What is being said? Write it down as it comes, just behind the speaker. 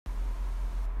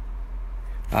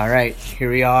All right,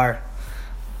 here we are.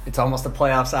 It's almost the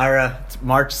playoffs, Ira. It's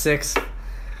March 6th.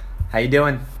 How you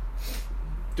doing?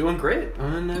 Doing great.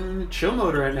 I'm in chill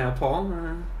mode right now, Paul.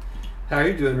 How are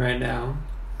you doing right now?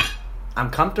 I'm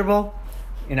comfortable.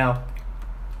 Coming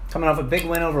off a big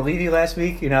win over Levy last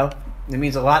week. It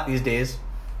means a lot these days.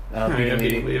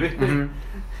 Beating Levy.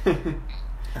 Mm-hmm.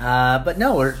 But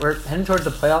no, we're heading towards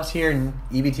the playoffs here in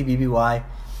EBT-BBY.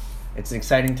 It's an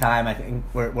exciting time. I think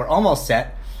we're almost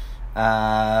set.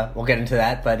 We'll get into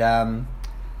that, but I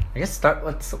guess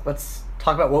let's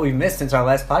talk about what we've missed since our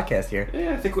last podcast here.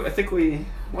 Yeah, I think we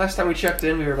last time we checked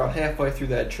in, we were about halfway through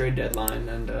that trade deadline,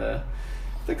 and I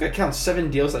think I count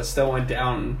 7 deals that still went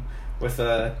down with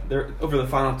over the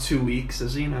final 2 weeks,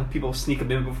 as people sneak them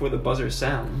in before the buzzer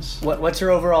sounds. What's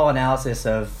your overall analysis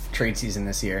of trade season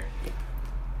this year?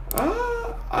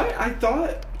 I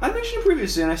thought I mentioned it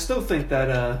previously, and I still think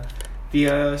that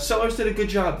the sellers did a good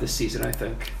job this season. I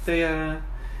think there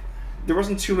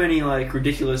wasn't too many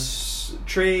ridiculous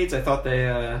trades. I thought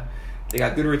they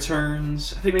got good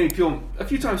returns. I think maybe a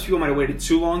few times people might have waited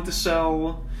too long to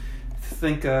sell. I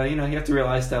think you have to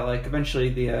realize that eventually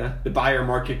the buyer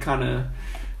market kind of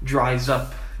dries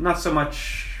up. Not so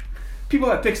much people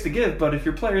have picks to give, but if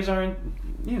your players aren't,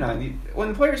 when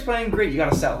the player's playing great, you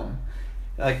got to sell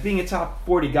them. Being a top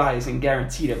 40 guy isn't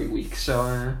guaranteed every week,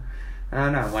 so I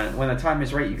don't know. When the time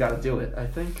is right, you got to do it. I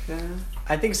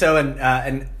think so,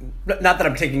 and not that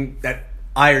I'm taking that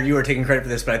I or you are taking credit for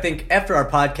this, but I think after our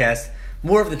podcast,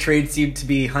 more of the trades seemed to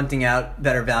be hunting out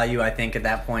better value. I think at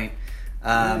that point.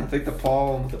 I think the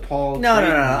Paul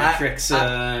metrics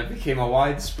became a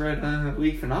widespread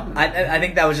league phenomenon. I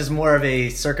think that was just more of a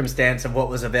circumstance of what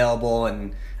was available,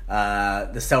 and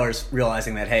the sellers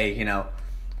realizing that, hey,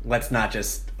 let's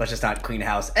just not clean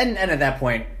house. And at that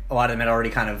point, a lot of them had already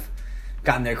kind of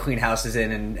gotten their clean houses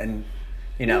in, and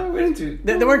there weren't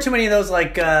too many of those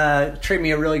trade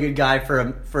me a really good guy for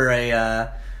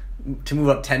a to move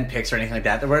up 10 picks or anything like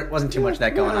that. There wasn't too much of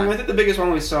that going on. I think the biggest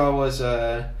one we saw was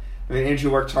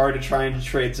Andrew worked hard to try and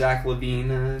trade Zach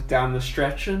LaVine down the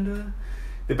stretch, and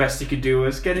the best he could do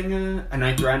was getting a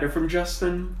 9th rounder from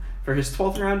Justin for his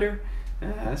 12th rounder.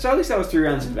 So at least that was 3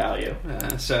 rounds of value.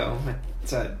 So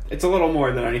it's a little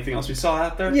more than anything else we saw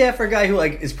out there. Yeah, for a guy who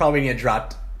is probably going to get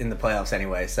dropped in the playoffs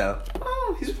anyway. So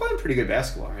he's playing pretty good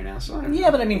basketball right now. So I don't know. Yeah,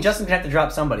 but Justin's gonna have to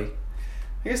drop somebody.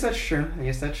 I guess that's true.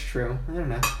 I don't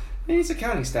know. Maybe he's a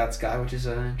counting stats guy, which is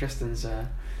Justin's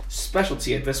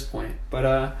specialty at this point.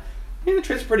 But the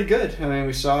trade's pretty good.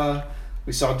 We saw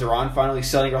Duran finally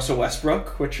selling Russell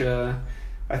Westbrook, which I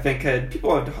think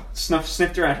people had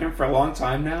sniffed around him for a long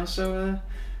time now. So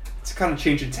it's a kind of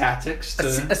change in tactics.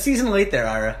 A season late there,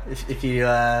 Ira. If you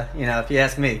if you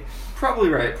ask me. Probably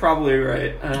right.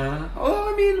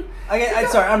 Although I'm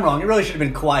sorry, I'm wrong. It really should have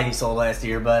been Kawhi he sold last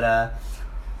year, but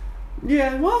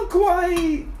yeah. Well,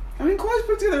 Kawhi's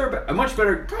put together a much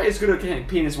better, probably as good a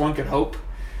campaign as one could hope.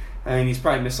 He's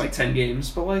probably missed 10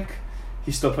 games, but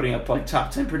he's still putting up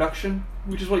top 10 production,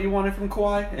 which is what you wanted from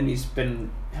Kawhi, and he's been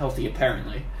healthy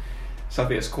apparently,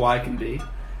 something as Kawhi can be.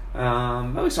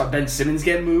 We saw Ben Simmons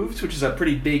get moved, which is a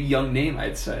pretty big young name,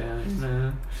 I'd say.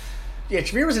 Yeah,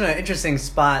 Jameer was in an interesting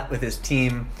spot with his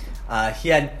team. He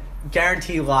had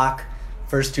guarantee lock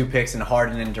first 2 picks in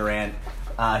Harden and Durant.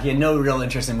 He had no real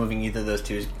interest in moving either of those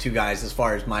two guys, as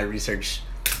far as my research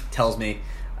tells me.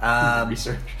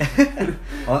 Research.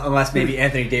 Unless maybe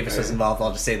Anthony Davis was involved,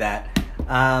 I'll just say that.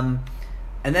 And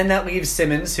then that leaves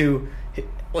Simmons, who,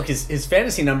 look, his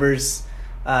fantasy numbers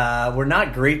were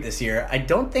not great this year. I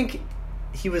don't think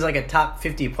he was a top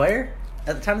 50 player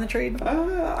at the time of the trade.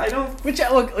 I don't. Which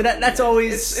that's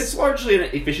always. It's largely an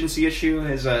efficiency issue.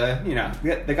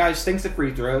 The guy stinks at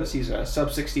free throws. He's a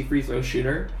sub 60 free throw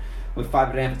shooter with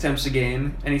 5.5 attempts a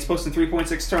game, and he's posting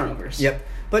 3.6 turnovers. Yep.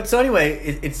 But so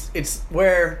anyway, it's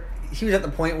where he was at the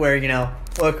point where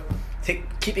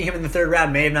keeping him in the 3rd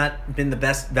round may have not been the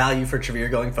best value for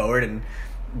Jameer going forward, and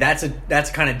that's a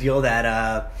kind of deal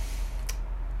that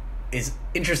is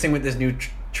interesting with this new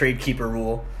trade keeper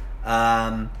rule.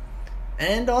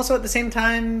 And also at the same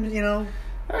time, I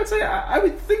would say I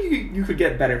would think you could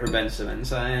get better for Ben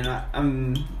Simmons, and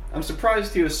I'm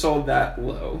surprised he was sold that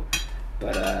low.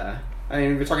 But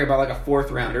we're talking about a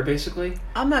 4th rounder basically.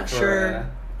 I'm not sure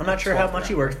how much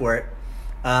he worked for it.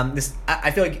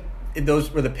 I feel like if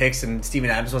those were the picks and Steven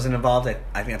Adams wasn't involved, I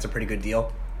think that's a pretty good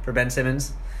deal for Ben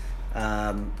Simmons.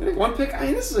 I think 1 pick.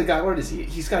 This is a guy. What is he?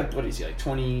 He's got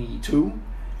 22,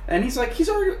 and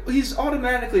he's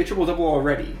automatically a triple double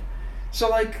already. So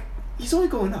he's only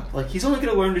going up. He's only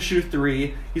going to learn to shoot a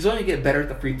 3. He's only going to get better at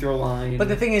the free throw line. But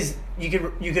the thing is, you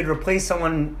could replace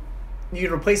someone. You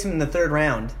could replace him in the 3rd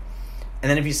round, and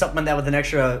then if you supplement that with an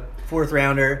extra fourth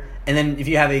rounder, and then if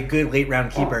you have a good late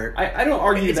round keeper, I don't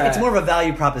argue that it's more of a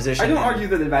value proposition. I don't argue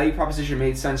that the value proposition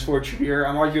made sense for Trevere.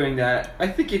 I'm arguing that I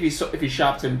think if he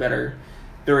shopped him better,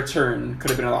 the return could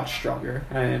have been a lot stronger.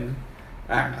 And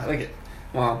I don't know,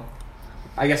 well,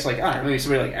 I guess I don't know, maybe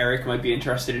somebody like Eric might be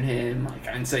interested in him.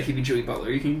 Instead of keeping Joey Butler,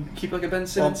 you can keep a Ben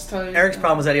Simmons type. Eric's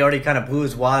problem was that he already kind of blew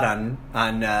his wad on.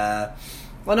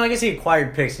 Well, no, I guess he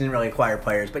acquired picks. He didn't really acquire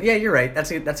players. But yeah, you're right. That's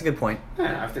a good point. I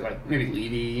don't know. I think maybe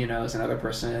Levy, is another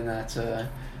person that's a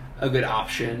good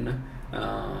option. I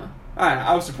don't know.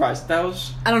 I was surprised that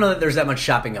was. I don't know that there's that much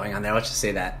shopping going on there. Let's just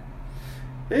say that.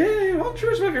 Yeah, well,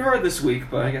 True's might be hard this week,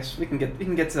 but I guess we can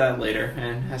get to that later,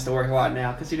 and has to work a lot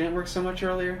now because he didn't work so much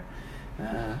earlier.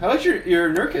 How about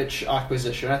your Nurkic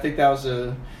acquisition? I think that was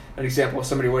an example of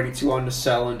somebody waiting too long to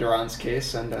sell in Duran's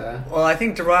case. And well, I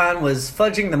think Duran was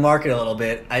fudging the market a little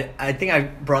bit. I think I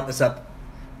brought this up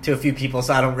to a few people,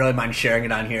 so I don't really mind sharing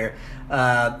it on here.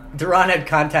 Duran had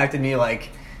contacted me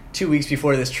 2 weeks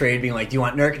before this trade, being like, "Do you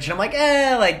want Nurkic?" And I'm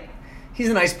like, he's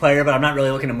a nice player, but I'm not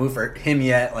really looking to move for him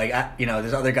yet.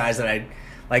 There's other guys that I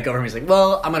like over him. He's like,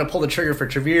 "Well, I'm gonna pull the trigger for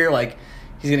Trevere.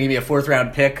 He's gonna give me a 4th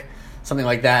round pick, something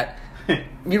like that."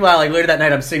 Meanwhile, later that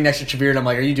night, I'm sitting next to Trevere, and I'm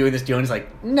like, "Are you doing this deal?" And he's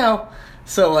like, "No."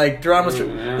 So, Duran was...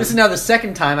 This is now the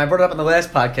second time. I brought it up on the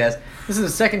last podcast. This is the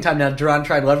second time now Duran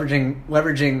tried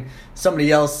leveraging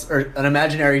somebody else or an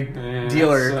imaginary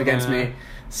dealer against me.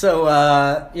 So,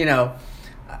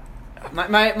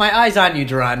 my eyes on you,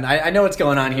 Duran. I know what's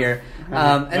going on here.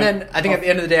 And then I think at the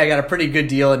end of the day, I got a pretty good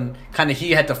deal, and kind of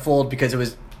he had to fold because it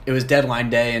was deadline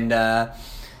day, and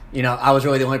I was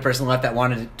really the only person left that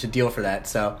wanted to deal for that.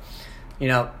 So,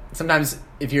 sometimes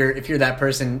if you're that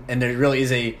person and there really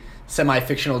is a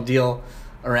semi-fictional deal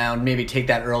around, maybe take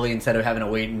that early instead of having to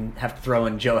wait and have to throw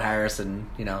in Joe Harris and.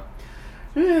 Yeah,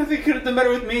 I think it could have done better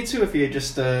with me too if he had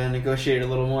just negotiated a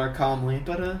little more calmly,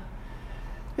 but.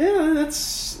 Yeah,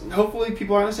 that's hopefully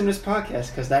people are listening to this podcast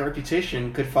because that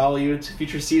reputation could follow you into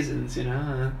future seasons.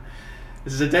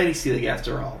 This is a dynasty league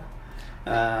after all.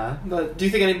 But do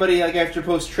you think anybody after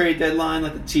post trade deadline,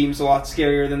 the team's a lot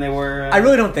scarier than they were? I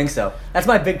really don't think so. That's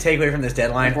my big takeaway from this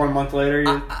deadline. 1 month later,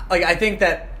 I think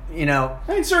that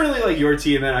certainly your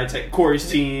team and I take Corey's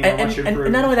team.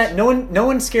 And not only that, no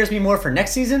one scares me more for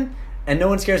next season, and no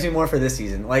one scares me more for this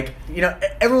season.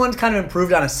 Everyone's kind of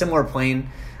improved on a similar plane.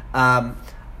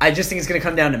 I just think it's going to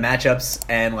come down to matchups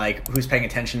and who's paying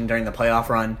attention during the playoff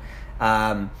run,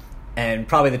 and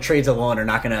probably the trades alone are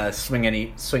not going to swing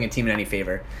a team in any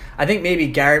favor. I think maybe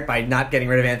Garrett, by not getting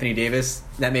rid of Anthony Davis,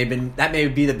 that may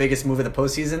be the biggest move of the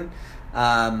postseason.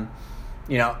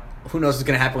 Who knows what's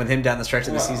going to happen with him down the stretch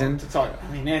of the season?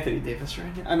 Anthony Davis,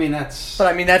 right? That's.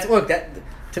 But that's look that.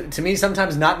 To me,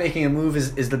 sometimes not making a move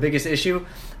is the biggest issue.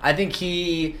 I think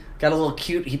he got a little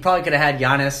cute. He probably could have had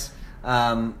Giannis.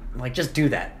 Just do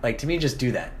that. To me, just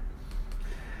do that.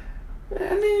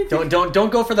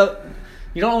 Don't go for the.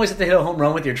 You don't always have to hit a home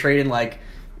run with your trade and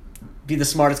be the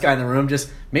smartest guy in the room.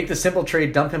 Just make the simple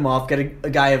trade, dump him off, get a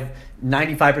guy of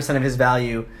 95% of his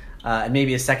value, and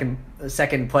maybe a second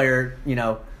player.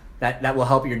 That will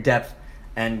help your depth,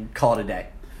 and call it a day.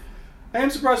 I am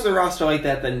surprised with a roster like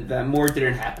that more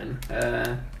didn't happen.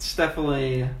 It's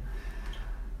definitely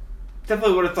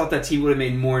would have thought that team would have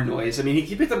made more noise.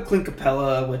 He picked up Clint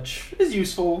Capella, which is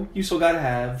useful guy to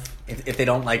have. If they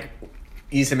don't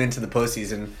ease him into the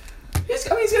postseason, he's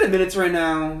getting minutes right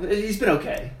now. He's been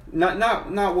okay.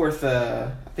 Not worth.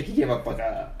 I think he gave up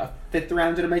a 5th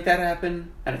rounder to make that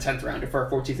happen, and a 10th rounder for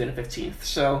a 14th and a 15th.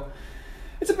 So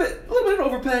it's a little bit of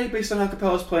overpay based on how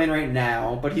Capella's playing right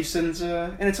now. But he's in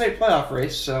a tight playoff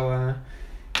race, so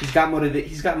he's got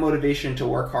motivation to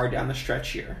work hard down the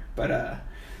stretch here. But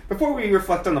before we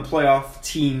reflect on the playoff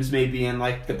teams maybe in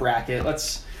the bracket,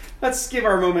 let's give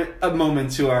a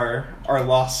moment to our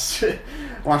loss.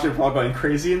 Watching Paul going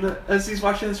crazy as he's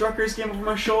watching this Rutgers game over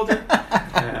my shoulder.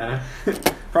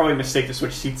 Probably a mistake to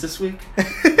switch seats this week.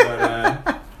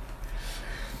 But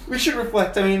we should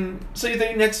reflect. So you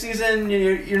think next season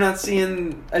you're not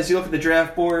seeing, as you look at the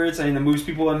draft boards, the moves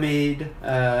people have made.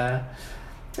 I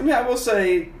will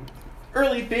say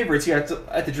early favorites here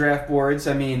at the draft boards.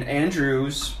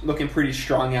 Andrew's looking pretty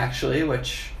strong actually,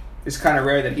 which is kind of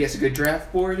rare that he has a good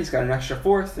draft board. He's got an extra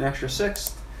 4th, an extra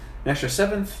 6th, an extra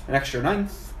 7th, an extra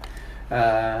 9th.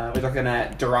 We're looking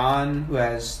at Duran, who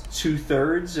has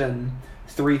 2/3 and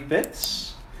 3/5.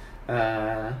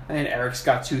 And Eric's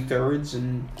got 2/3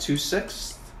 and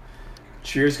 2/6.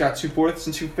 Cheers got 2/4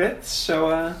 and 2/5.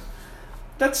 So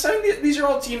these are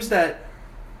all teams that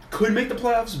could make the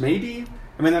playoffs, maybe.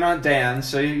 I mean, they're not Dan,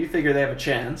 so you figure they have a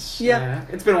chance. Yeah.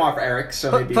 It's been a while for Eric,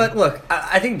 so maybe. But look,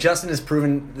 I think Justin has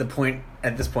proven the point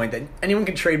at this point that anyone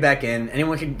can trade back in,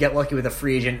 anyone can get lucky with a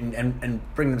free agent and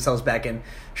bring themselves back in.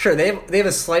 Sure, they have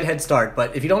a slight head start,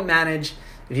 but if you don't manage,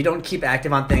 if you don't keep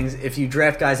active on things, if you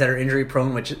draft guys that are injury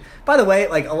prone, which, by the way,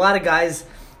 like a lot of guys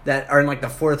that are in like the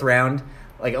 4th round,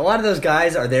 like a lot of those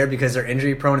guys are there because they're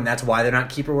injury prone, and that's why they're not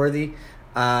keeper worthy.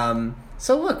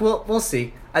 So look, we'll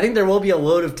see. I think there will be a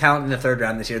load of talent in the 3rd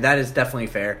round this year. That is definitely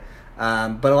fair.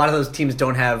 But a lot of those teams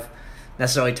don't have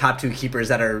necessarily top 2 keepers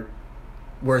that are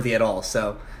worthy at all.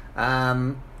 So,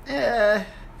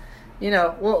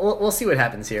 we'll see what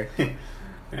happens here.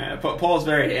 Yeah, Paul's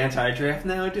very anti-draft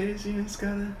nowadays. He's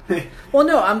gotta. Well,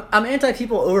 no, I'm anti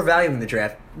people overvaluing the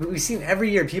draft. We've seen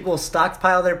every year people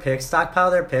stockpile their picks,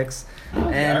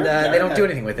 and they don't do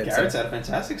anything with it. Garrett's had a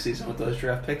fantastic season with those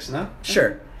draft picks, no?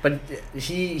 Sure, but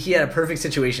he had a perfect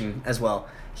situation as well.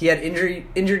 He had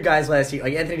injured guys last year.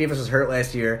 Like Anthony Davis was hurt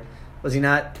last year. Was he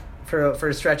not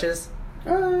for stretches? He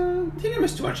didn't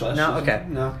miss too much last year. No, okay.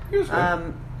 No, he was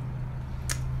good.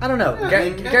 I don't know.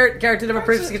 Garrett did have a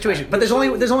perfect situation, but there's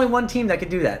only one team that could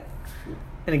do that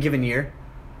in a given year.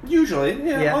 Usually,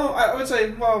 yeah. Well, I would say,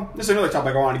 this is another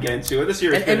topic I want to get into. This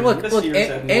year,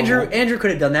 Andrew could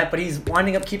have done that, but he's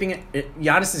winding up keeping it.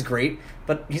 Giannis is great,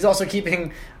 but he's also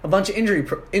keeping a bunch of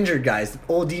injured guys.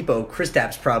 Oladipo,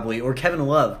 Kristaps probably, or Kevin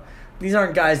Love. These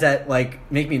aren't guys that like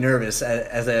make me nervous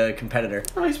as a competitor.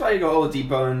 Well, he's probably go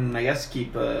Oladipo and I guess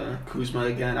keep Kuzma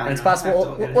again. It's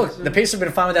possible. Look, the Pacers have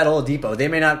been fine with that Oladipo. They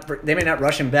may not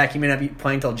rush him back. He may not be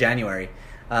playing till January.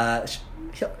 It's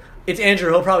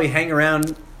Andrew. He'll probably hang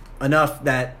around enough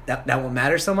that won't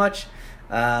matter so much.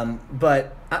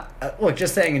 But look,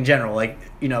 just saying in general,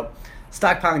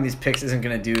 stockpiling these picks isn't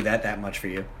going to do that much for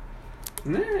you.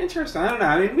 Interesting. I don't know.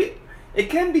 I mean, it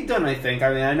can be done, I think.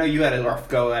 I mean, I know you had a rough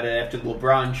go at it after the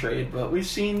LeBron trade, but we've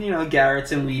seen,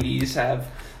 Garrett's and Levy's have,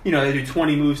 they do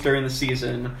 20 moves during the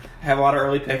season, have a lot of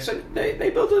early picks. So they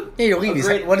build a Levy's.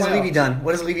 What has Levy done?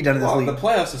 What has Levy done in this league? The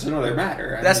playoffs is another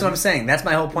matter. That's what I'm saying. That's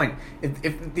my whole point.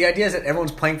 If the idea is that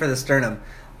everyone's playing for the sternum,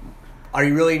 are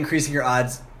you really increasing your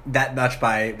odds that much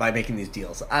by making these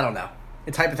deals? I don't know.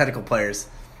 It's hypothetical players.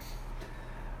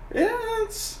 Yeah,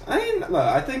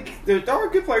 I think there are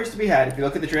good players to be had if you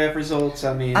look at the draft results.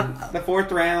 I mean, the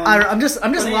 4th round. I'm just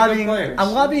lobbying.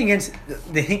 I'm lobbying against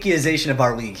the Hinkeyization of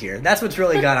our league here. That's what's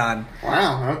really gone on.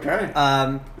 Wow. Okay.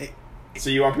 So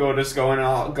you want people just going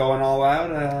all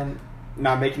out,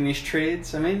 not making these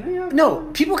trades? I mean, no.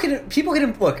 People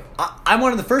can look. I'm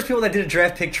one of the first people that did a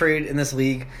draft pick trade in this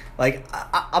league. Like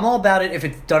I'm all about it if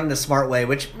it's done in a smart way.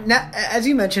 Which, as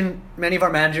you mentioned, many of our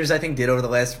managers I think did over the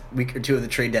last week or two of the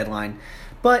trade deadline.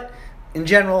 But in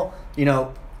general,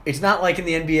 it's not like in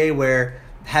the NBA where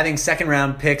having 2nd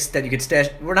round picks that you could stash.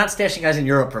 We're not stashing guys in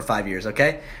Europe for 5 years.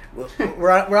 Okay, we're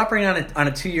operating on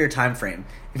a 2-year time frame.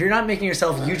 If you're not making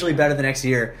yourself hugely better the next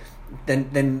year,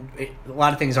 then a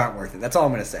lot of things aren't worth it. That's all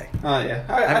I'm going to say. Yeah.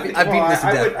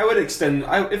 I would extend.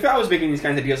 If I was making these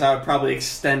kinds of deals, I would probably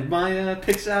extend my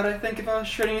picks out, I think, if I was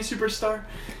trading a superstar.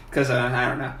 Because, I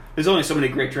don't know. There's only so many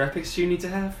great draft picks you need to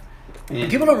have. And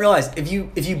people don't realize, if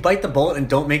you bite the bullet and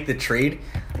don't make the trade,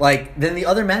 then the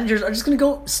other managers are just going to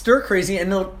go stir crazy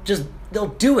and they'll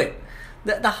do it.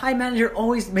 The high manager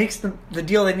always makes the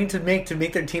deal they need to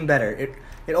make their team better.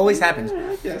 It always happens.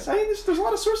 Yes, I mean, there's a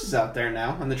lot of sources out there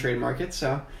now on the trade market,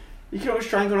 so you can always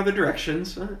try and go in other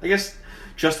directions. I guess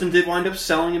Justin did wind up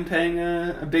selling and paying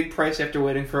a big price after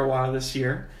waiting for a while this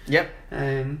year. Yep.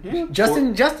 And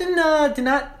Justin did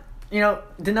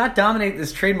not dominate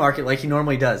this trade market like he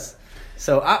normally does.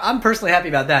 So I'm personally happy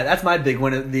about that. That's my big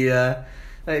one.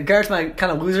 Garrett's my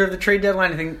kind of loser of the trade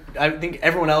deadline. I think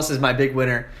everyone else is my big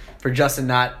winner for Justin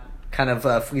not kind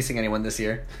of fleecing anyone this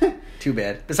year. Too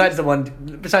bad. Besides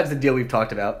the deal we've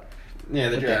talked about. Yeah,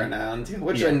 the Jared Allen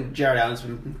deal. Jared Allen's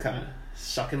been kind of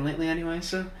sucking lately anyway,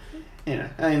 so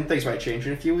things might change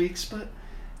in a few weeks, but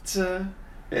it's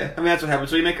that's what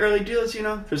happens when you make early deals.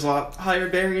 There's a lot higher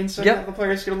variance, so the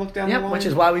players going to look down the line. Which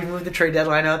is why we've moved the trade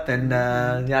deadline up and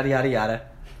yada yada yada.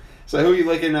 So who you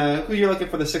looking? Who you're looking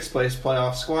for the 6th place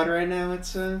playoff squad right now?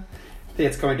 It's I think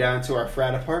it's coming down to our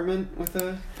frat apartment with a.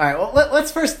 All right. Well,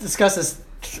 let's first discuss this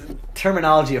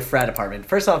terminology of frat apartment.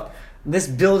 First off, this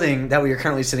building that we are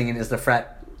currently sitting in is the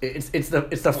frat. It's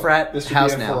the frat this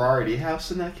house be a now. Sorority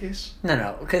house in that case.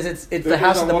 No, because it's the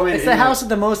house of the it's the house of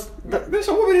the most. There's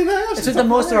a woman in the house. It's with the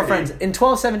most of our friends. In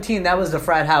 1217, that was the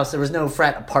frat house. There was no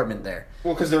frat apartment there.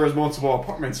 Well, because there was multiple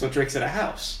apartments, so it makes it a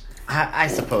house. I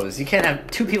suppose you can't have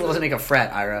 2 people doesn't make a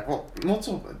frat, Ira. Well,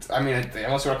 multiple. I mean, unless you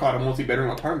want to call it a multi-bedroom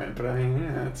apartment, but I mean,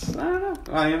 it's I don't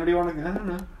know. I mean, what do you want to? I don't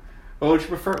know. What would you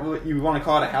prefer? What, you want to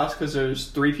call it a house because there's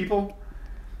 3 people?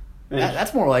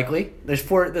 That's more likely. There's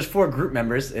 4 group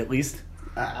members at least.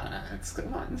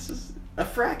 Come on. This is a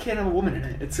frat can't have a woman in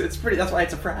it. It's pretty. That's why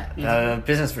it's a frat.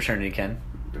 Business fraternity can.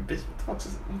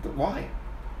 Why?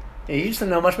 Yeah, you just don't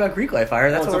know much about Greek life, Ira.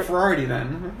 That's it's a Ferrari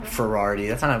then. Ferrari.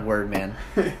 That's not a word, man.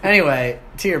 Anyway,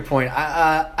 to your point,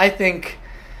 I think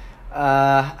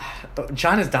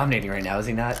John is dominating right now, is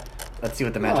he not? Let's see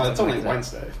what the matchup. It's only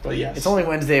Wednesday, but yes, it's only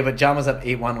Wednesday. But John was up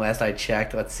 8-1 last I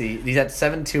checked. Let's see, he's at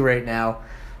 7-2 right now.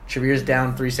 Shavir's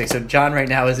down 3-6. So John right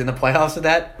now is in the playoffs with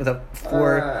that with a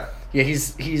 4. Yeah,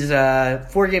 he's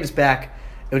 4 games back.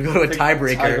 It would go to a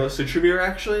tiebreaker. Tie goes to Shabir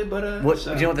actually, but do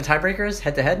you know what the tiebreaker is?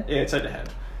 Head to head? Yeah, it's head to head.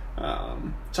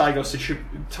 Tie goes to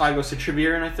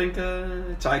Shabir, and I think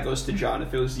tie goes to John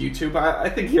if it was you two. But I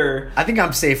think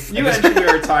I'm safe. You and Shabir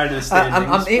are tied in the standings.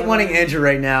 I'm 8-1ing Andrew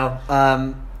right now.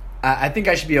 I think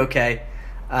I should be okay.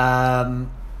 I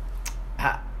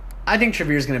think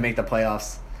Shabir's going to make the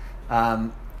playoffs. I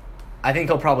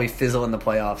think he'll probably fizzle in the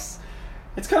playoffs.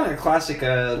 It's kind of a classic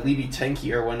Levy tank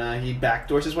year when he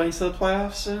backdoors his way into the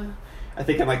playoffs. I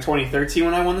think in 2013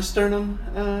 when I won the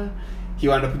Sternum, he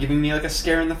wound up giving me a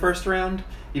scare in the first round,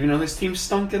 even though his team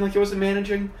stunk and he wasn't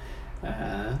managing.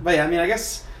 But yeah, I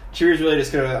guess Cheers really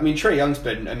just gonna. Trae Young's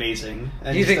been amazing.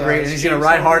 And he's been great. He's gonna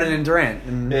ride Harden and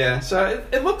Durant. Yeah, so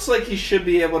it looks like he should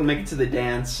be able to make it to the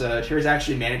dance. Cheers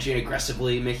actually managing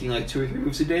aggressively, making 2 or 3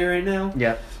 moves a day right now.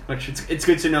 Yeah, which it's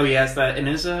good to know he has that in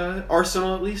his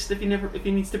arsenal at least if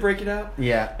he needs to break it out.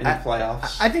 Yeah, in the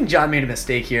playoffs. I think John made a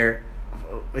mistake here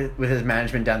with his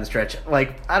management down the stretch.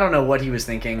 I don't know what he was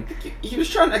thinking. He was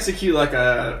trying to execute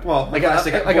a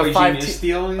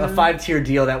 5-tier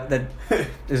deal that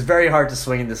is very hard to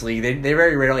swing in this league. They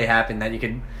very rarely happen that you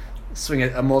could swing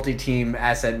a multi-team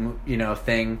asset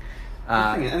thing.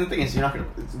 And the thing is, you're not gonna.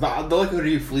 The likelihood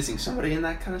of you fleecing somebody in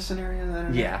that kind of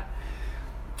scenario. Yeah.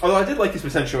 Although I did like his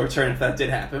potential return if that did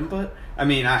happen, but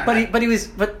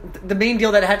the main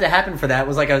deal that had to happen for that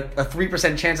was a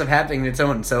 3% chance of happening on its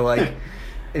own. So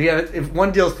if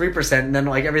one deal is 3% and then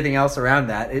everything else around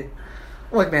that,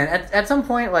 look, man, at some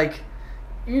point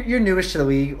you're newish to the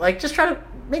league, just try to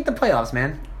make the playoffs,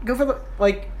 man. Go for the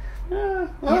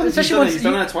especially he's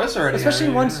done that twice already. Especially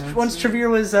once Trevor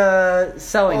was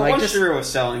selling. Once Trevor was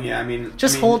selling, yeah.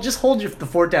 Hold the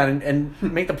fort down and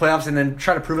make the playoffs, and then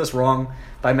try to prove us wrong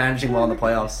by managing well in the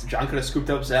playoffs. John could have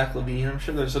scooped up Zach LaVine. I'm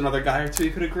sure there's another guy or two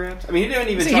he could have grabbed. He didn't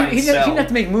even try and sell. He didn't have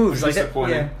to make moves.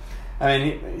 Disappointing. Yeah.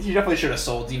 He definitely should have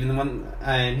sold even the one,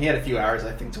 and he had a few hours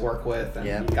I think to work with,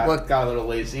 and he got a little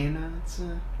lazy.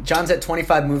 John's at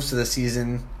 25 moves for the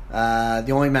season.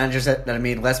 The only managers that have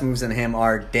made less moves than him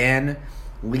are Dan,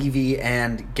 Levy,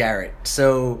 and Garrett.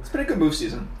 So it's been a good move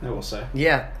season, I will say.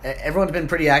 Yeah, everyone's been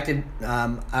pretty active.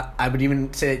 I would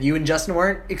even say that you and Justin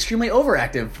weren't extremely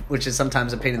overactive, which is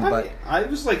sometimes a pain in the butt. I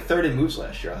was 3rd in moves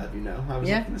last year. I'll have you know. I was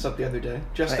looking this up the other day.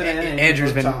 Justin and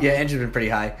Andrew's been pretty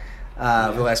high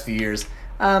over the last few years.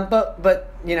 But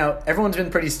everyone's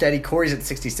been pretty steady. Corey's at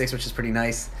 66, which is pretty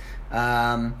nice.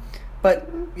 But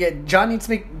yeah, John needs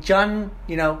to make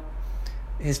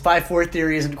his 5-4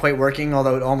 theory isn't quite working,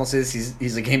 although it almost is.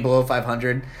 He's a game below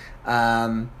 500. You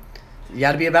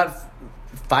got to be about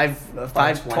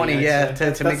 520, to make the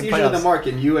playoffs. That's usually the mark,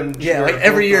 and you and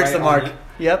every year it's the mark.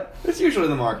 Yep, it's usually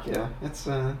the mark. Yeah, it's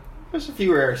there's a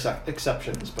few rare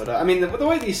exceptions, but the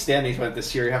way these standings went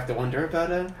this year, you have to wonder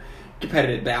about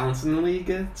competitive balance in the league.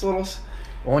 It's a little.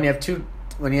 Well, when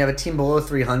you have a team below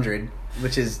 300,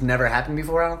 which has never happened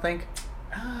before, I don't think.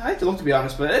 I have to look, to be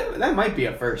honest, but that might be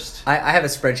a first. I have a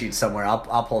spreadsheet somewhere.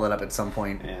 I'll pull that up at some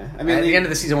point. Yeah, at the end of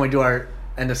the season when we do our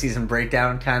end of season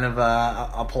breakdown,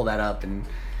 I'll pull that up and.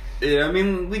 Yeah,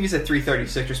 Levy's at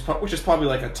 336, which is probably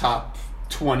a top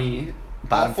 20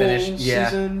 bottom finish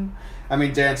season.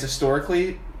 Dan's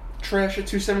historically trash at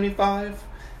 275.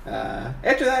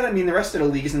 After that, the rest of the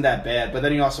league isn't that bad, but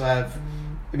then you also have,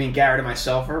 Garrett and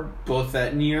myself are both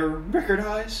at near record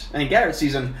highs.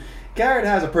 Garrett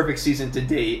has a perfect season to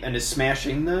date and is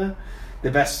smashing the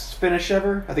best finish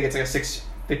ever. I think it's a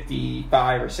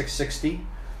 655 or 660,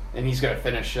 and he's going to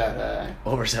finish at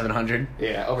over 700.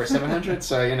 Yeah, over 700.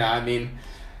 So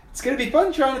it's going to be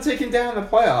fun trying to take him down in the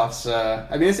playoffs.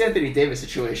 This Anthony Davis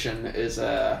situation is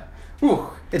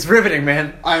it's riveting,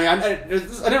 man. I've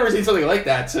never seen something like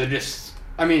that. So just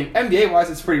NBA wise,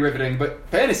 it's pretty riveting, but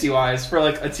fantasy wise, for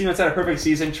a team that's had a perfect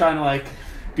season trying to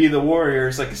be the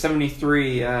Warriors,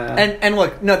 73. And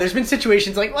look, no, there's been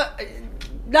situations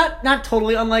not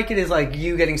totally unlike it is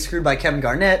you getting screwed by Kevin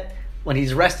Garnett when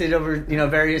he's rested over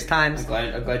various times.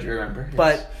 I'm glad you remember.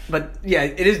 Yes. But yeah,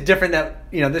 it is different that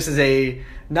this is a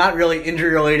not really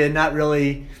injury related, not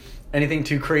really anything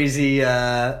too crazy.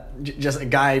 Just a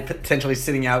guy potentially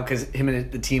sitting out because him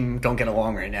and the team don't get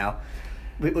along right now.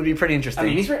 It would be pretty interesting. I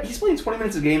mean, he's playing 20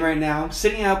 minutes a game right now,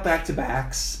 sitting out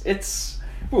back-to-backs. It's...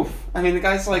 Oof. I mean, the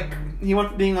guy's like... He went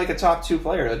from being like a top 2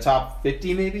 player to top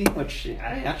 50 maybe, which,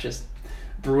 I mean, that's just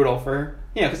brutal for...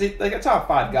 Yeah, because like a top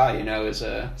 5 guy, is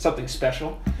something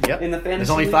special in the fantasy There's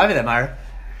only league. 5 of them, Ira.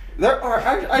 There are.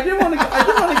 I did want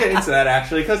to get into that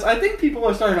actually because I think people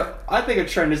are starting to. I think a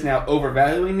trend is now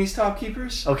overvaluing these top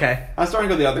keepers. Okay. I'm starting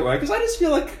to go the other way because I just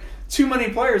feel like too many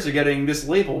players are getting this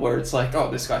label where it's like,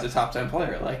 oh, this guy's a top 10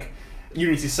 player. Like,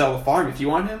 you need to sell the farm if you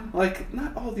want him. Like,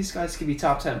 not all these guys can be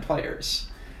top 10 players.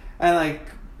 And like,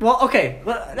 well, okay,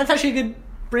 well, that's actually a good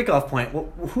break-off point.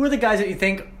 Well, who are the guys that you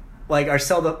think like you'd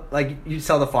sell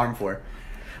the farm for?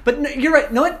 But no, you're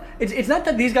right. No, it's not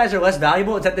that these guys are less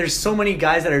valuable. It's that there's so many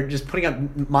guys that are just putting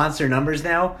up monster numbers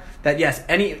now that, yes,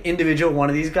 any individual one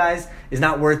of these guys is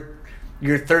not worth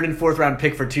your 3rd and 4th round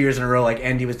pick for 2 years in a row like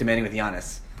Andy was demanding with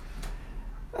Giannis.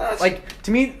 Like,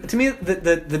 to me,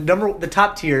 the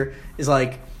top tier is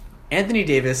like Anthony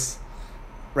Davis,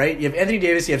 right? You have Anthony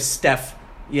Davis, you have Steph,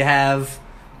 you have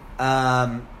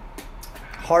Harden,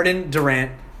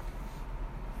 Durant.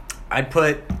 I'd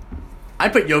put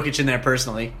Jokic in there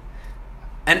personally,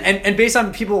 and based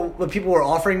on what people were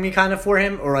offering me kind of for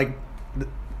him, or like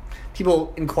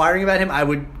people inquiring about him, I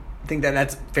would think that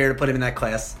that's fair to put him in that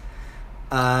class.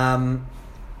 I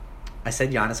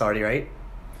said Giannis already, right?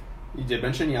 You did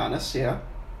mention Giannis, yeah.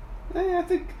 I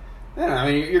think. I don't know. I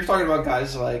mean, you're talking about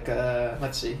guys like.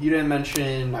 Let's see. You didn't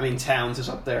mention. I mean, Towns is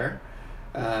up there.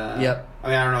 Yep. I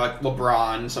mean, I don't know, like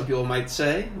LeBron. Some people might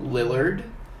say Lillard.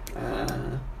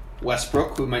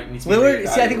 Westbrook, who might need to be Lillard.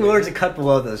 See, I think Lillard's a cut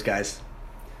below those guys.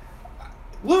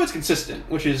 Lillard's consistent,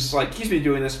 which is like he's been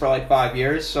doing this for like 5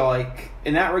 years. So like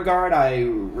in that regard, I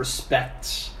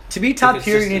respect. To be top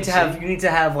tier, you need to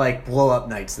have like blow up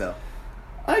nights though.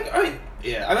 I mean,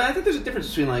 yeah. I mean, I think there's a difference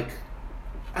between like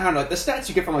I don't know, like the stats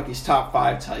you get from like these top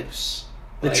 5 types,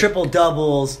 The like, triple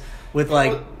doubles with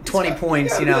like 20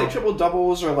 points, you know, like triple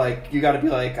doubles, or like you got to be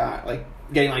like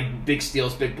getting like big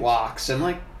steals, big blocks, and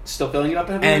like. Still filling it up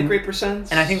and having a great percent.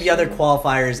 And I think the other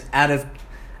qualifiers out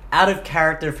of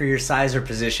character for your size or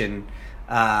position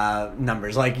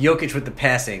numbers, like Jokic with the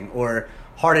passing or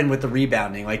Harden with the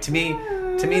rebounding. Like to me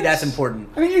that's important.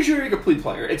 I mean, usually you're a complete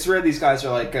player. It's rare these guys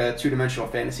are like 2-dimensional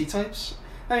fantasy types.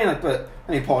 I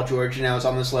mean, Paul George now is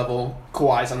on this level.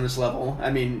 Kawhi's on this level.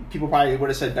 I mean, people probably would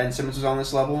have said Ben Simmons was on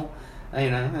this level.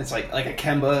 It's like a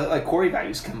Kemba, like Corey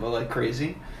values Kemba like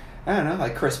crazy. I don't know,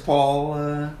 like Chris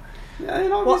Paul.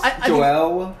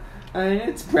 Joel. I mean,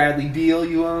 it's Bradley Beal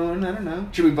you own. I don't know.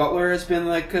 Jimmy Butler has been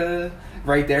like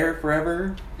right there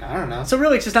forever. I don't know. So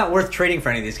really, it's just not worth trading for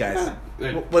any of these guys.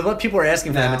 With what people are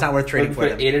asking for them, it's not worth trading for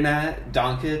them. Aiden,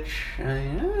 Doncic.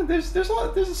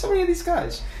 There's so many of these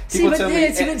guys.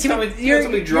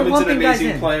 You're Drummond's an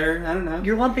amazing player. I don't know.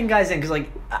 You're lumping guys in because like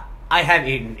I have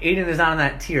Aiden. Aiden is not on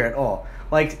that tier at all.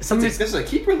 Like this is a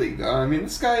keeper league though. I mean,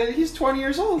 this guy he's 20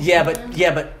 years old. Yeah,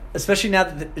 but especially now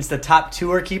that it's the top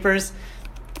 2 are keepers,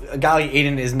 a guy like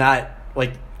Aiden is not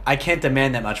like I can't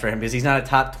demand that much for him because he's not a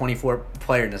top 24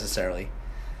 player necessarily.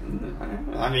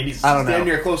 I mean, he's damn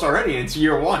near close already. It's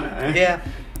year 1. Yeah.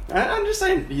 I'm just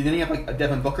saying. Then you have like a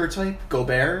Devin Booker type,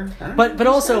 Gobert. But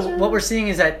also what we're seeing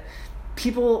is that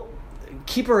keeper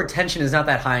retention is not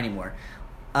that high anymore,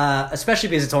 especially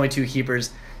because it's only 2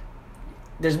 keepers.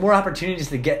 There's more opportunities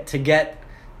to get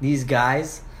these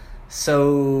guys,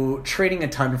 so trading a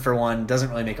ton for one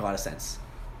doesn't really make a lot of sense.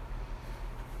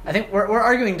 I think we're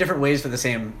arguing different ways for the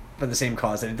same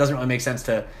cause, and it doesn't really make sense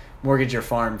to mortgage your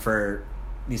farm for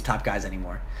these top guys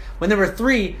anymore. When there were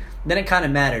 3, then it kind of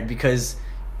mattered because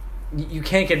you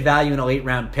can't get value in a late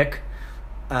round pick,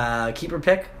 keeper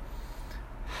pick.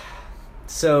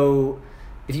 So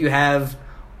if you have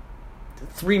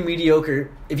 3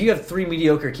 mediocre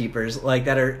keepers like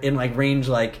that are in like range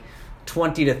like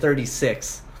 20 to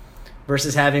 36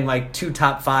 versus having like 2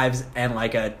 top 5s and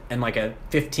like a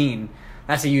 15,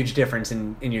 that's a huge difference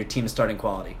in your team's starting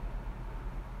quality.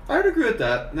 I would agree with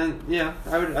that. Then yeah,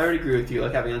 I would agree with you,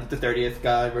 like having like the 30th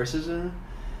guy versus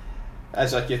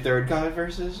as like your 3rd guy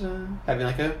versus having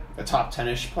like a top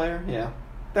 10ish player. Yeah,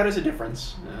 that is a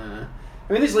difference. I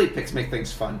mean, these late picks make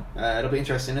things fun. It'll be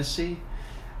interesting to see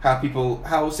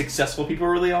how successful people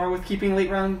really are with keeping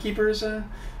late round keepers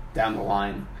down the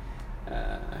line.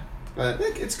 But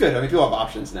it's good. I mean, people have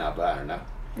options now, but I don't know.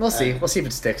 We'll see. We'll see if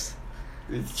it sticks.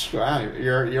 Wow,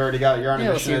 you're on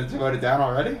a mission to vote it down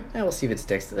already? Yeah, we'll see if it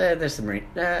sticks. There's some.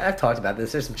 I've talked about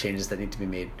this. There's some changes that need to be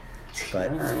made.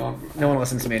 But All right, well, no one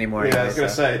listens to me anymore. yeah, I anyway, was gonna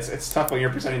so. say it's tough when you're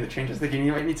presenting the changes. Thinking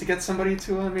you might need to get somebody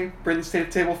to bring the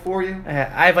state table for you. I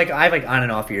have like on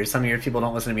and off years. Some years people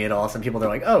don't listen to me at all. Some people they're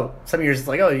like, oh. Some years it's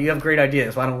like, oh, you have great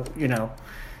ideas. Why don't you know?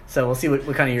 So we'll see what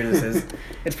kind of year this is.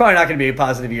 It's probably not going to be a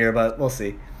positive year, but we'll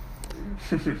see.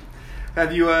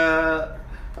 Have you?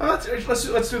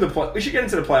 Let's do the. We should get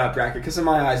into the playoff bracket because in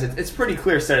my eyes it's pretty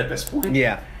clear set at this point.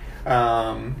 Yeah.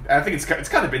 I think it's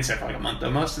kind of been set for like a month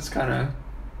almost. It's kind of.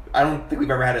 I don't think we've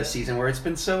ever had a season where it's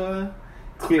been so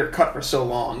clear cut for so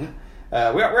long.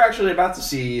 We're actually about to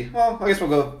see. Well, I guess we'll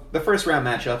go the first round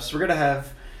matchups. We're gonna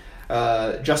have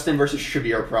Justin versus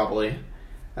Shabir probably,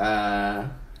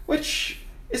 which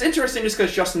is interesting just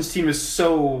because Justin's team is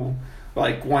so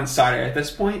like one-sided at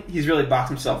this point. He's really boxed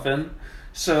himself in.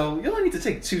 So you only need to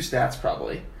take 2 stats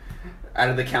probably out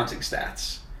of the counting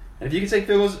stats, and if you can take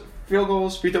field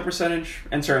goals, free throw percentage,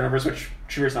 and turnovers, which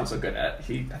Shabir's not so good at. I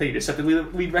think he just set the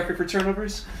lead record for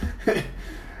turnovers.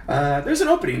 There's an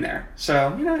opening there.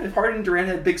 So, if Harden and Durant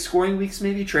had big scoring weeks,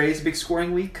 maybe Trey's a big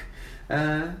scoring week,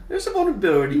 there's a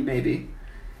vulnerability, maybe.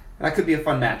 That could be a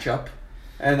fun matchup.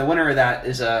 And the winner of that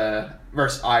is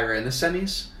versus Ira in the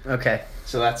semis. Okay.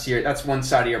 So that's one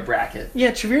side of your bracket.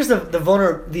 Yeah, Shabir's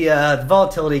the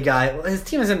volatility guy. His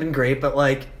team hasn't been great, but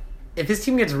like if his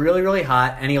team gets really, really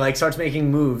hot and he like starts making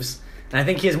moves, and I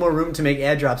think he has more room to make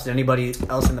air drops than anybody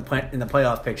else in the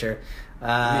playoff picture.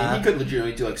 I mean, he could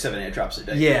legitimately do like 7 air drops a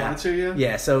day. Yeah, if he wanted to,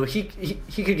 yeah. So he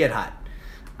could get hot.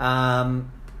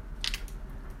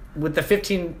 With the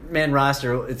 15-man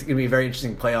roster, it's going to be a very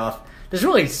interesting playoff. There's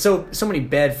really so many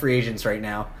bad free agents right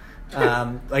now.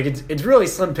 Like it's really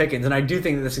slim pickings, and I do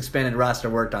think that this expanded roster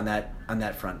worked on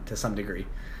that front to some degree.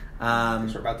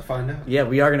 We're about to find out. Yeah,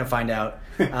 we are going to find out.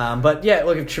 But yeah,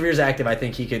 look, if Shabir's active, I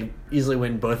think he could easily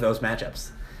win both of those matchups.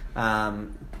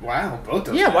 Wow, both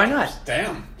those. Yeah, matchups. why not?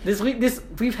 Damn.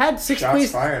 We've had 6th Shots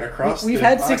place. fired across. We've the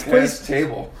had 6th place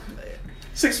table.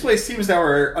 6th place teams that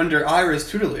were under Ira's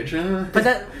tutelage.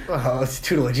 But it's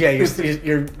tutelage. Yeah,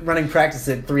 you're running practice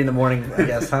at 3 a.m, I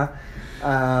guess, huh?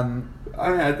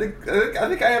 I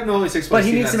think I have the only 6th place. But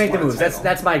he team needs to make the won a moves. title.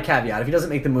 That's my caveat. If he doesn't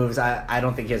make the moves, I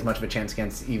don't think he has much of a chance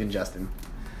against even Justin.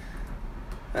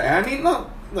 I mean, look,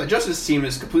 Justin's team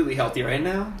is completely healthy right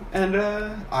now, and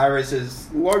Ira's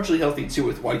is largely healthy too,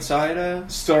 with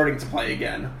Whiteside starting to play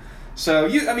again. So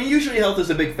usually health is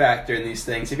a big factor in these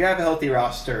things. If you have a healthy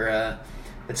roster,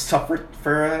 it's tough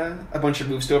for a bunch of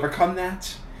moves to overcome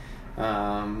that.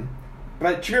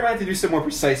 But Shabir might have to do some more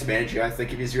precise managing, I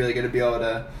think, if he's really going to be able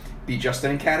to beat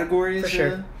Justin in categories. For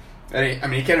sure.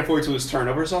 And he can't afford to lose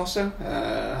turnovers also.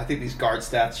 I think these guard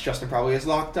stats Justin probably has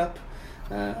locked up.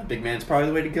 Big man's probably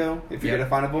the way to go if you're going to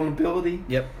find a vulnerability.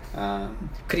 Yep.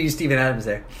 Could have used Steven Adams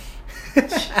there.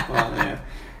 Well, yeah.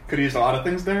 Could have used a lot of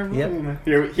things there.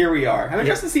 Yep. Here we are. I mean, Yep.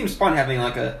 Justin seems fun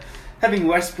having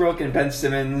Westbrook and Ben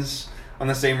Simmons on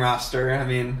the same roster. I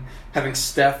mean, having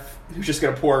Steph, who's just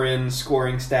going to pour in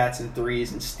scoring stats and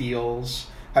threes and steals.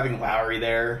 Having Lowry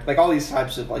there. Like, all these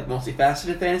types of, like,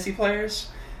 multifaceted fantasy players.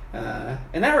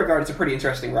 In that regard, it's a pretty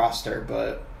interesting roster,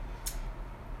 but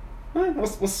we'll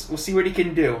see what he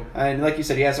can do. And like you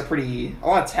said, he has a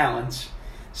lot of talent,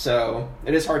 so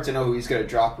it is hard to know who he's going to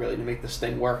drop, really, to make this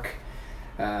thing work.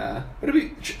 But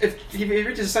if he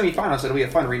reaches the semifinals, it'll be a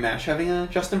fun rematch, having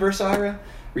Justin versus Ira.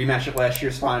 Rematch of last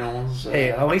year's finals.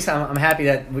 Hey, at least I'm happy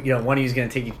that one of you is going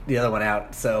to take the other one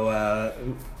out. So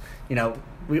we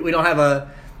don't have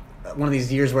one of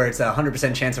these years where it's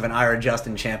 100% chance of an Ira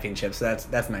Justin championship. So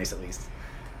that's nice at least.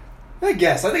 I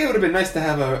guess. I think it would have been nice to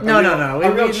have a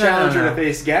real challenger to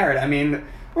face Garrett. I mean,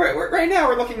 right now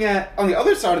we're looking at, on the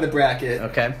other side of the bracket,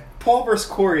 okay, Paul versus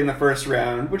Corey in the first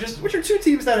round, which are two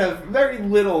teams that have very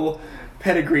little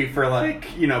pedigree for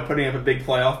putting up a big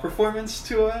playoff performance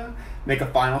to make a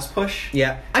finals push.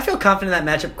 Yeah, I feel confident in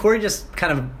that matchup. Corey just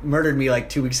kind of murdered me like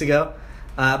 2 weeks ago.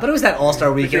 But it was that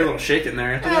All-Star weekend. You're a little shaken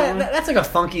there. That's like a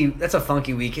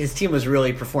funky week. His team was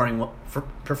really performing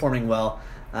well.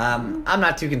 I'm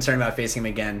not too concerned about facing him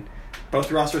again.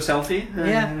 Both rosters healthy.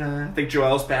 Yeah. I think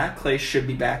Joel's back. Clay should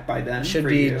be back by then. Should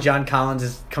be. John Collins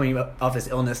is coming off his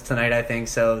illness tonight, I think,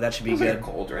 so that should be good. Like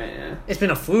cold, right? Yeah. It's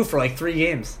been a flu for like 3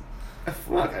 games.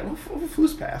 Okay, well,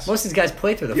 flu's passed. Most of these guys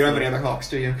play through the flu. You don't have any other Hawks,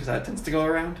 do you? Because that tends to go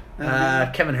around.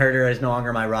 Kevin Huerter is no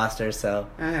longer my roster, so.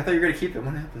 I thought you were going to keep him.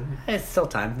 What happened? It's still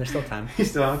time. There's still time.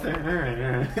 He's still out there?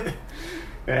 All right.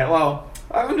 Yeah, well,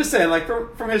 I'm just saying, like,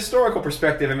 from a historical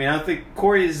perspective, I mean, I don't think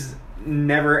Corey's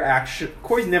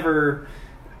never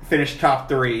finished top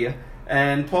 3,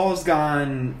 and Paul's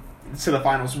gone to the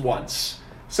finals once.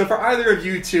 So for either of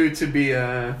you two to be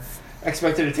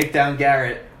expected to take down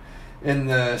Garrett in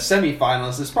the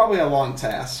semifinals is probably a long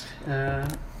task.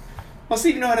 Well,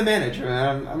 Steve, you know how to manage.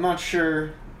 I'm not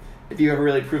sure if you've ever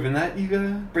really proven that. You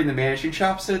bring the managing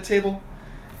chops to the table.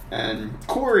 And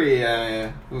Corey,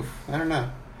 I don't know.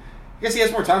 I guess he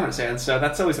has more time on his hands, so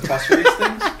that's always a plus for these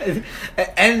things.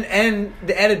 and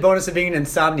the added bonus of being an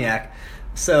insomniac.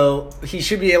 So he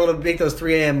should be able to make those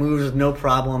 3 a.m. moves with no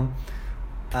problem.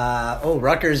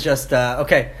 Rutgers just...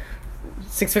 okay,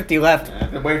 6:50 left.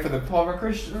 I've been waiting for the Paul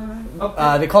Rutgers.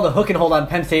 They called a hook and hold on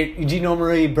Penn State. Eugene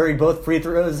Omory buried both free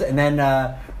throws, and then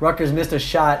Rutgers missed a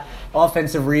shot,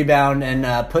 offensive rebound,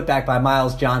 and put back by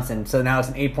Miles Johnson. So now it's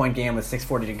an 8-point game with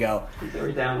 6:40 to go. They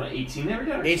were down, 18? They were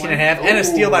down 18 and a half, and a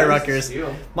steal by Rutgers.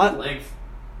 Length.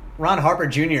 Ron Harper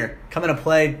Jr. coming to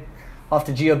play off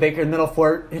to Geo Baker in the middle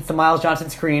court, hits the Miles Johnson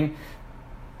screen,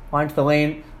 line to the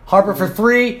lane. Harper for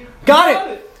 3,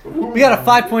 got it! We got a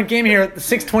 5-point game here at the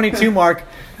 6:22 mark.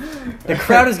 The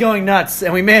crowd is going nuts,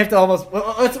 and we may have to almost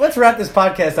let's wrap this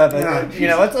podcast up.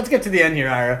 Let's get to the end here,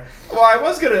 Ira. Well, I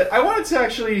wanted to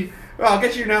actually. Well, I'll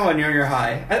get you now on your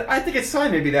high. I think it's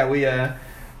time maybe that we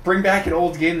bring back an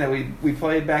old game that we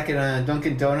played back in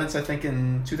Dunkin' Donuts. I think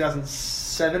in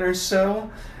 2007 or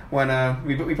so, when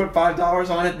we put $5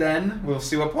 on it. Then we'll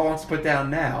see what Paul wants to put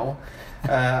down now.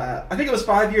 I think it was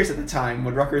 5 years at the time.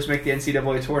 Would Rutgers make the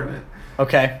NCAA tournament?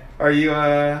 Okay. Are you?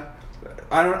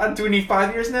 Do we need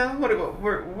 5 years now? What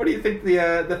do you think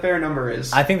the fair number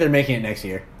is? I think they're making it next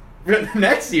year.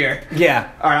 Next year?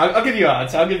 Yeah. All right, I'll give you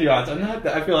odds. I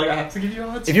feel like I have to give you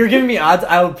odds. If you're giving me odds,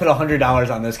 I would put $100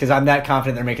 on this because I'm that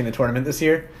confident they're making the tournament this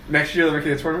year. Next year they're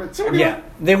making the tournament? So yeah.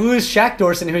 They lose Shaq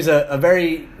Dorson, who's a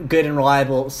very good and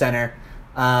reliable center.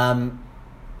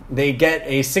 They get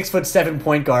a 6'7"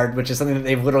 point guard, which is something that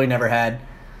they've literally never had.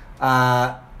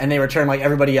 And they return like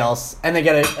everybody else. And they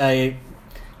get a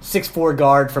 6'4"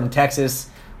 guard from Texas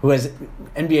who has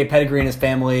NBA pedigree in his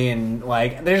family, and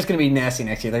they're just going to be nasty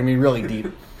next year. They're going to be really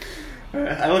deep.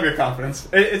 I love your confidence.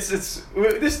 We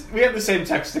have the same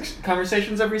text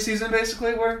conversations every season,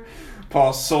 basically, where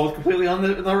Paul's sold completely on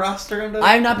the roster. And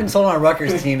I have not been sold on a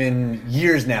Rutgers team in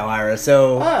years now, Ira,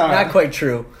 so not quite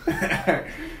true.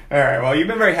 All right, well, you've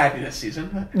been very happy this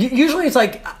season. Usually it's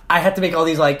I have to make all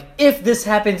these if this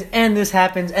happens and this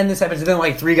happens and this happens, and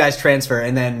then 3 guys transfer,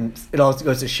 and then it all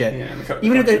goes to shit. Yeah, and the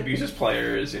even if it abuses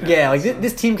players. Yeah,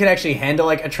 this team could actually handle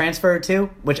a transfer or two,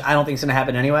 which I don't think is going to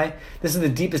happen anyway. This is the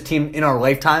deepest team in our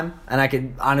lifetime, and I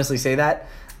could honestly say that.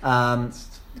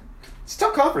 It's a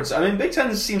tough conference. I mean, Big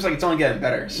Ten seems like it's only getting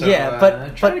better. So, yeah,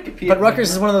 but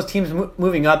Rutgers is one of those teams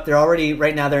moving up. They're already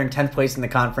right now. They're in 10th place in the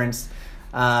conference.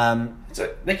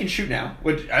 They can shoot now,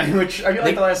 which I feel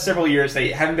like the last several years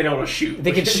they haven't been able to shoot.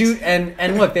 They can shoot,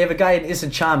 and look, they have a guy in Issa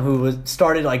Cham who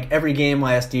started every game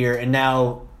last year, and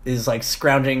now is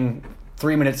scrounging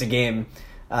 3 minutes a game.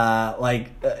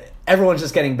 Everyone's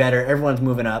just getting better. Everyone's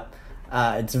moving up.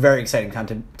 It's a very exciting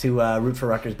time to root for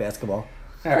Rutgers basketball.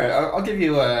 All right, I'll give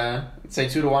you say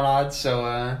 2-1 odds,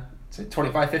 so say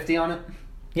 25-50 on it.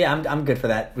 Yeah, I'm good for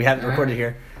that. We haven't recorded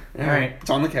here. All right. It's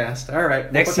on the cast. All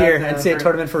right. Next year, NCAA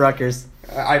tournament for Rutgers.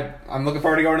 I'm looking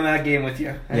forward to going to that game with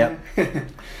you. Yep.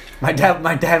 My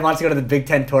dad wants to go to the Big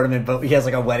Ten tournament, but he has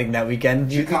a wedding that weekend.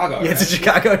 Chicago. Yeah, it's in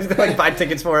Chicago. He's going to buy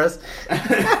tickets for us.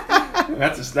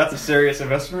 That's a serious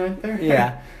investment right there.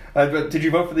 Yeah. But did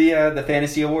you vote for the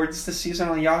fantasy awards this season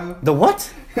on Yahoo? The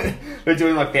what? They're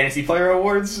doing fantasy player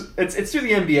awards. It's through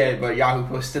the NBA, but Yahoo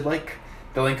posted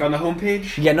the link on the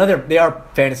homepage. Yeah, no, they are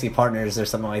fantasy partners or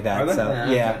something like that. So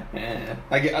yeah.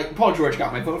 Paul George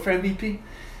got my vote for MVP.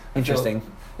 Interesting.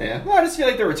 Yeah. Well, I just feel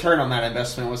like the return on that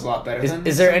investment was a lot better.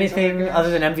 Is there anything other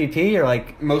than MVP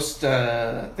or most?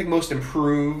 I think most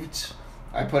improved.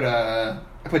 I put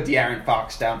De'Aaron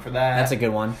Fox down for that. That's a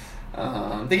good one.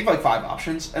 They give 5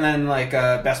 options, and then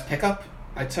best pickup.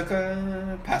 I took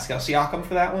Pascal Siakam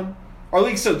for that one. Our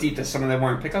league's so deep that some of them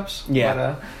weren't pickups.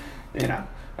 Yeah.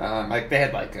 But they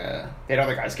had they had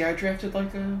other guys get drafted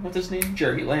what's his name?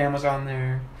 Jeremy Lamb was on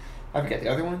there. I forget the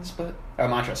other ones, but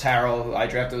Montrezl Harrell, who I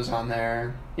drafted, was on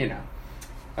there.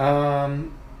 All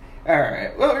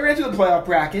right. Well, we ran through the playoff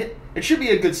bracket. It should be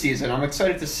a good season. I'm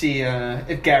excited to see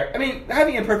if Garrett. I mean,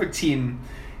 having a perfect team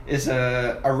is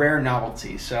a rare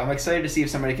novelty, so I'm excited to see if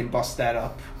somebody can bust that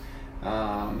up.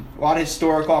 A lot of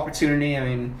historical opportunity. I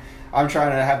mean, I'm trying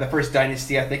to have the first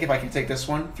dynasty. I think if I can take this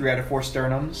one, 3 out of 4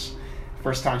 Sternums.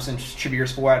 First time since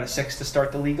Shabir's 4 out of 6 to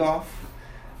start the league off.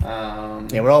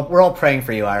 Yeah, we're all praying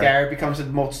for you, Ira. Garrett becomes a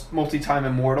multi-time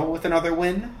immortal with another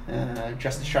win.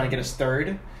 Justin's trying to get his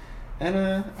 3rd, and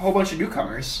a whole bunch of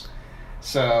newcomers.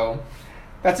 So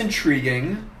that's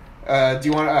intriguing. Do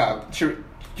you want to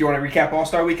recap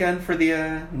All-Star Weekend for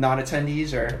the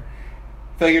non-attendees, or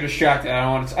feel like you're distracted. I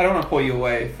don't want to pull you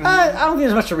away. I don't think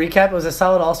there's much to recap. It was a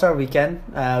solid All-Star weekend.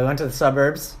 We went to the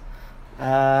suburbs.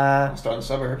 I'll start in the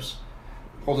suburbs.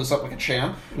 Hold this up like a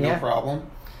champ. No problem.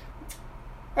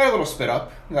 I had a little spit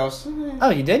up. That was.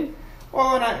 Oh, you did?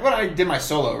 Well, when I did my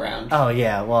solo round. Oh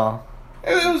yeah, well.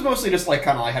 It was mostly just like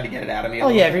kind of like had to get it out of me. Oh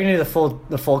yeah, if you're gonna do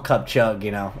the full cup chug,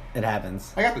 it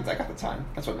happens. I got the time.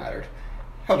 That's what mattered.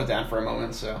 Held it down for a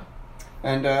moment, so.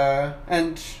 And the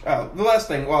last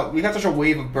thing. Well, we've had such a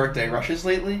wave of birthday rushes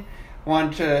lately. I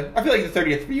feel like the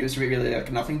 30th view is really like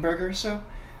a nothing burger. So,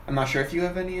 I'm not sure if you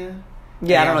have any.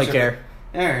 Yeah, I don't really care.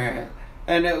 All right.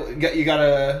 And you got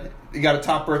a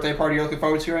top birthday party you're looking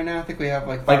forward to right now? I think we have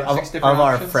like 5 or 6 different of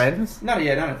options. Our friends. Not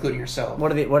including yourself.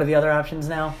 What are the other options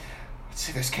now? Let's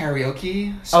see. There's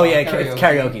karaoke. Oh yeah, it's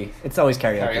karaoke. It's always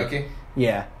karaoke. Karaoke.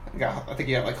 Yeah. I think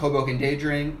you have like Hoboken Day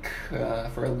Drink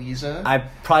for Eliza. I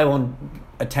probably won't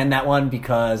attend that one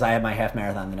because I have my half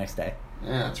marathon the next day.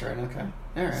 Yeah, that's right. Okay.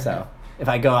 All right. So if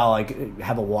I go, I'll like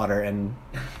have a water and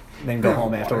then go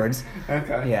home afterwards.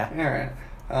 Okay. Yeah.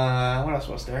 All right. What else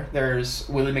was there? There's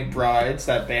Willie McBride's,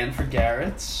 that band for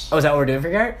Garrett's. Oh, is that what we're doing for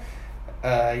Garrett?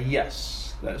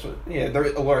 Yes. That is what. Yeah.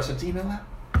 Laura sent email that.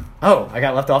 Oh, I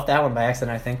got left off that one by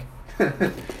accident, I think.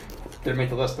 Didn't make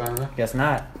the list, huh? Guess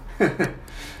not.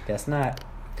 Guess not.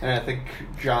 And I think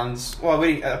John's. Well,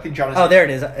 wait. I think John is. Oh, there it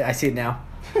is. I see it now.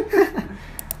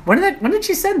 When did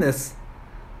she send this?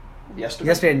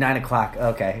 Yesterday at 9:00.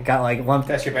 Okay, it got like lumped.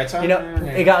 That's your bedtime.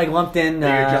 It got like lumped in.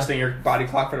 You're adjusting your body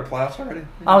clock for the playoffs already.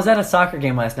 I was at a soccer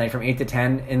game last night from 8 to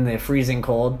 10 in the freezing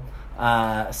cold.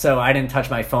 So I didn't touch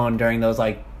my phone during those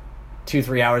like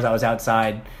 2-3 hours I was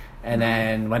outside, and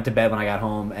then went to bed when I got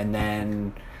home, and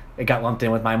then it got lumped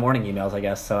in with my morning emails, I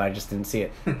guess. So I just didn't see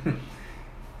it.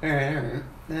 All right.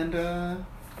 And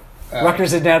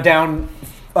Rutgers is now down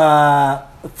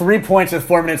 3 points with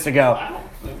 4 minutes to go. Wow.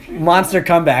 Monster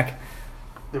comeback.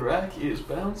 The rack is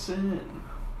bouncing,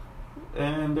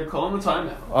 and they're calling the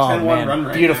timeout. Oh man, run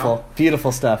right beautiful, now.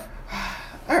 Beautiful stuff.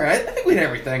 All right, I think we did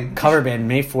everything. Cover band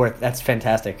May 4th. That's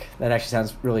fantastic. That actually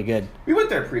sounds really good. We went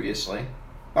there previously.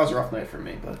 That was a rough night for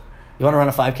me, but you want to run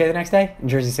a 5K the next day in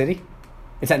Jersey City?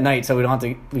 It's at night, so we don't have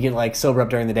to. We can like sober up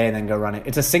during the day and then go run it.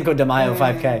 It's a Cinco de Mayo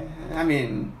 5K. I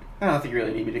mean, I don't think you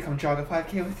really need me to come jog a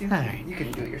 5K with you. All right. You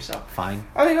can do it yourself. Fine.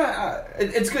 I mean,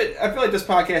 it's good. I feel like this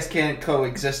podcast can't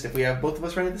coexist if we have both of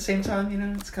us running at the same time. You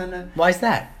know, it's kind of. Why is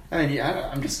that? I mean,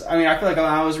 I feel like when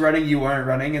I was running, you weren't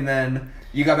running, and then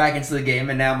you got back into the game,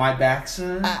 and now my back's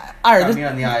got me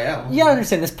on the IL. You gotta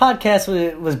understand, this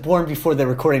podcast was born before the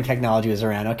recording technology was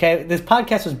around, okay? This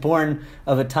podcast was born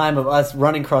of a time of us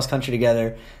running cross-country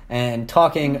together and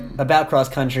talking about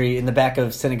cross-country in the back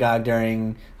of synagogue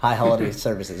during high holiday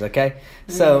services, okay?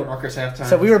 So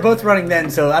we were both running then,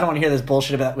 so I don't want to hear this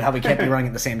bullshit about how we can't be running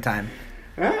at the same time.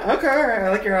 Okay, all right. I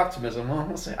like your optimism. Well,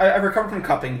 we'll see. I've recovered from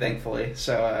cupping, thankfully.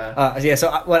 So, So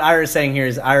what Ira's saying here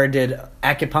is Ira did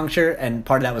acupuncture, and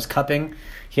part of that was cupping.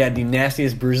 He had the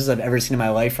nastiest bruises I've ever seen in my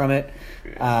life from it.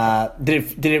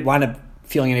 Did it wind up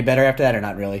feeling any better after that, or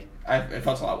not really? It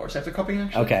felt a lot worse after cupping,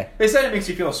 actually. Okay. They said it makes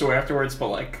you feel sore afterwards, but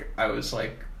like I was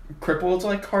like crippled,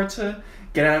 like hard to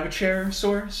get out of a chair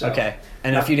sore. So. Okay.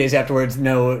 And a few days afterwards,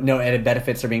 no added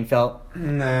benefits are being felt?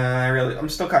 Nah, I'm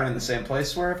still kind of in the same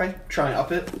place where if I try and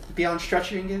up it beyond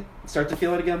stretching and start to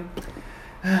feel it again,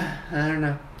 I don't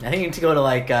know. I think you need to go to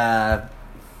like, I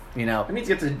need to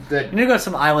get to the... You need to go to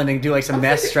some island and do like some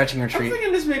mass stretching retreat. I'm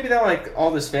thinking this maybe that like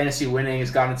all this fantasy winning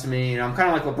has gotten to me. I'm kind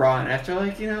of like LeBron after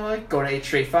like, going to 8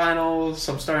 straight finals.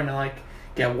 I'm starting to like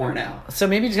get worn out. So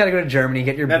maybe you just got to go to Germany,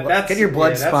 get your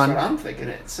blood spun. That's what I'm thinking.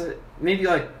 It's maybe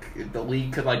like the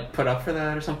league could like put up for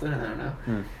that or something. I don't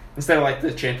know. Instead of like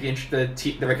the championship,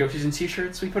 the regular season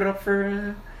T-shirts, we put it up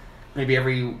for maybe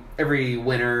every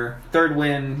winner, third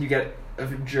win, you get a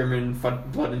German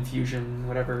blood infusion,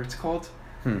 whatever it's called.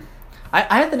 I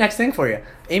had the next thing for you.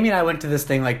 Amy and I went to this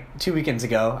thing like 2 weekends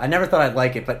ago. I never thought I'd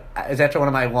like it, but it was after one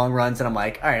of my long runs, and I'm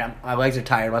like, all right, my legs are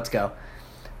tired. Let's go.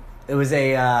 It was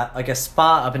a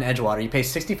spa up in Edgewater. You pay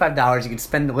 $65. You could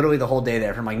spend literally the whole day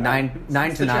there from like 9 to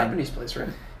 9. It's a Japanese place, right?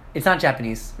 It's not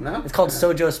Japanese. No? It's called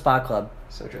Sojo Spa Club.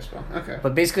 Sojo Spa. Okay.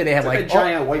 But basically they have it's like a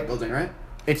giant white building, right?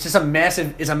 It's just a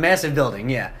massive building,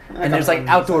 yeah. And there's like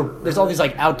there's all these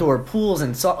like outdoor pools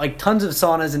and like tons of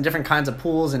saunas and different kinds of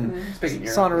pools and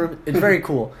sauna room. It's very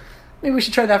cool. Maybe we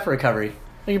should try that for recovery.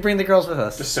 We can bring the girls with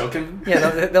us. Just soaking?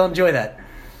 Yeah, they'll enjoy that.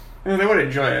 They would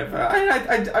enjoy it. But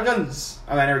I've done this.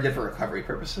 I never did for recovery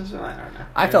purposes. I don't know.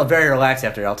 I felt very relaxed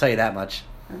after it, I'll tell you that much.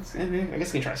 I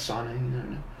guess we can try sauning. I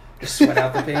don't know. Just sweat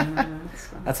out the pain.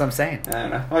 That's what I'm saying. I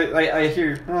don't know. I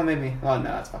hear. Well, maybe. Oh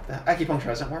no, it's fuck that. Acupuncture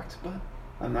hasn't worked, but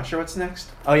I'm not sure what's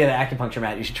next. Oh yeah, the acupuncture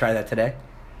mat. You should try that today.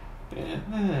 Yeah,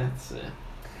 that's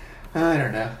I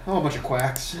don't know. A whole bunch of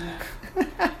quacks.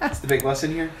 That's the big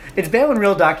lesson here. It's bad when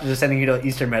real doctors are sending you to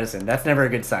Eastern medicine. That's never a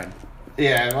good sign.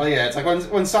 Yeah, well, yeah. It's like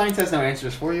when science has no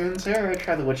answers for you, and say, all right,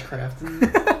 try the witchcraft and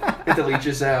get the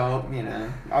leeches out. You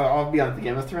know, I'll be on the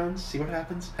Game of Thrones, see what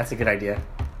happens. That's a good idea.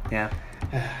 Yeah.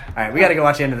 All right, we got to go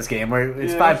watch the end of this game.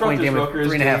 It's 5-point game with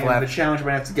 3.5 left. The challenge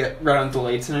might have to get right on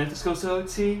delayed tonight. This goes to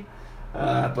OT.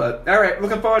 But all right,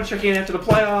 looking forward to checking in after the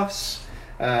playoffs.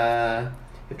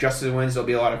 If Justin wins, there'll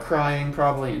be a lot of crying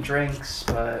probably and drinks.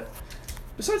 But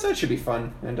besides that, it should be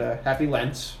fun. And happy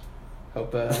Lent.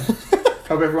 Hope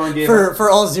everyone gave for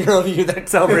all 0 of you that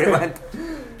celebrate Lent.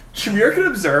 Shamir could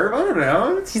observe. I don't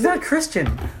know. He's not Christian.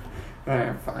 All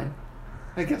right, fine.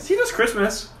 I guess he does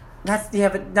Christmas.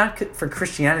 But not for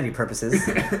Christianity purposes.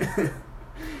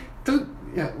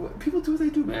 People do what they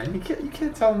do, man. You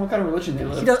can't tell them what kind of religion they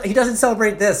live. He doesn't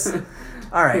celebrate this.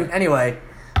 All right. Anyway,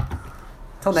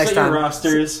 till next time. Set your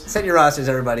rosters. Set your rosters,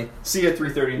 everybody. See you at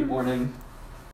 3:30 in the morning.